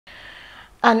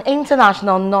An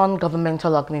international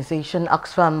non-governmental organization,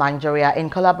 OXFAM Nigeria, in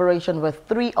collaboration with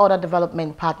 3 other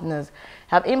development partners,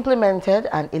 have implemented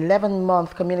an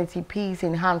 11-month community peace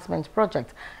enhancement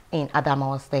project in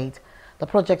Adamawa State. The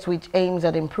project, which aims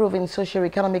at improving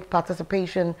socio-economic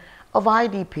participation of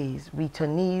IDPs,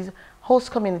 returnees, host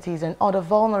communities and other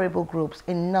vulnerable groups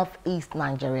in northeast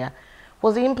Nigeria,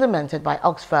 was implemented by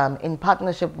OXFAM in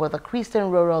partnership with the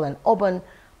Christian Rural and Urban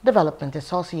Development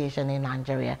Association in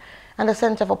Nigeria and the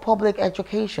Center for Public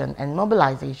Education and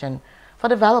Mobilization for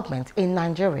Development in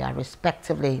Nigeria,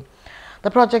 respectively.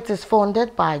 The project is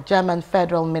funded by German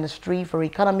Federal Ministry for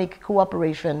Economic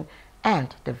Cooperation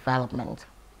and Development.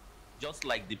 Just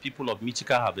like the people of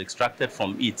Michika have extracted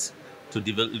from it to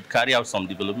carry out some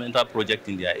developmental project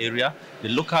in their area, the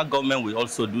local government will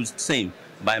also do the same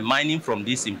by mining from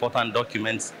these important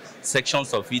documents,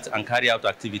 sections of it, and carry out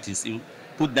activities,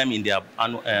 put them in their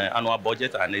annual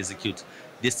budget and execute.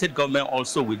 The state government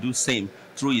also will do same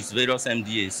through its various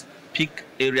MDAs, pick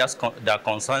areas that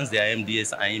concerns their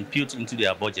MDAs and impute into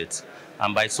their budgets.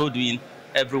 And by so doing,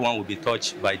 everyone will be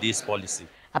touched by this policy.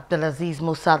 Abdulaziz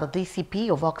Musa, the DCP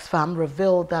of OXFAM,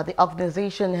 revealed that the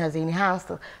organization has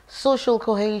enhanced social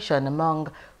cohesion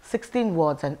among 16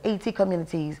 wards and 80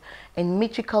 communities in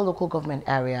Michika local government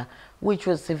area, which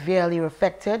was severely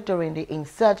affected during the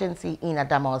insurgency in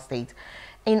Adamawa State,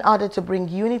 in order to bring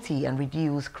unity and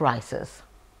reduce crisis.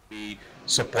 We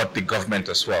support the government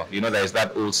as well. You know, there's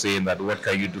that old saying that what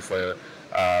can you do for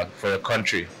your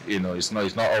country? You know, it's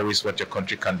not always what your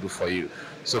country can do for you.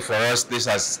 So for us,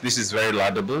 this is very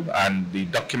laudable, and the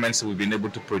documents that we've been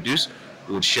able to produce,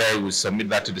 we'll share, we'll submit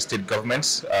that to the state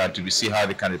governments to see how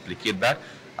they can replicate that,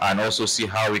 and also see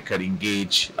how we can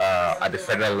engage at the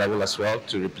federal level as well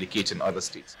to replicate in other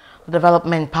states. The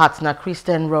development partner,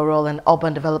 Christian Rural and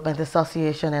Urban Development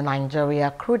Association in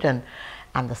Nigeria, CRUDEN,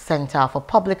 and the Center for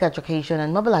Public Education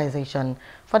and Mobilization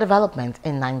for Development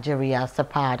in Nigeria,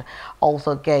 CEPAD,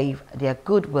 also gave their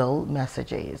goodwill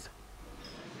messages.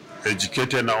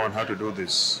 Educated now on how to do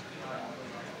this.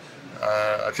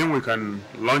 I think we can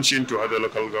launch into other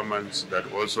local governments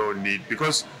that also need,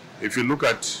 because if you look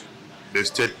at the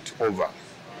state over,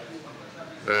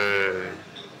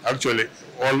 actually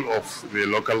all of the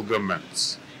local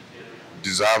governments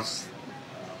deserve,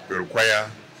 require,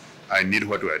 and need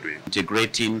what we are doing.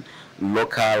 Integrating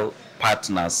local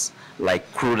partners like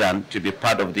CRUDEN to be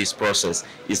part of this process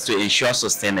is to ensure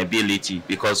sustainability,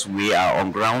 because we are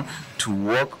on ground to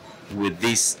work with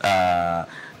these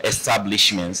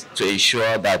establishments to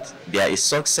ensure that there is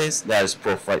success, there is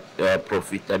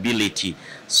profitability.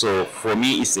 So for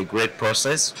me, it's a great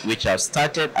process which has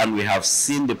started, and we have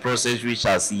seen the process which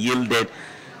has yielded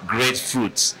great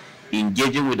fruits.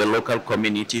 Engaging with the local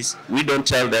communities, we don't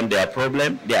tell them their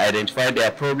problem, they identify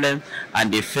their problem,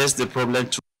 and they face the problem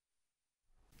too.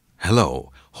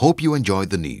 Hello, hope you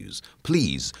enjoyed the news.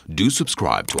 Please do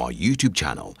subscribe to our YouTube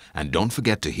channel and don't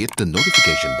forget to hit the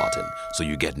notification button so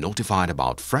you get notified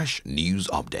about fresh news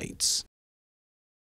updates.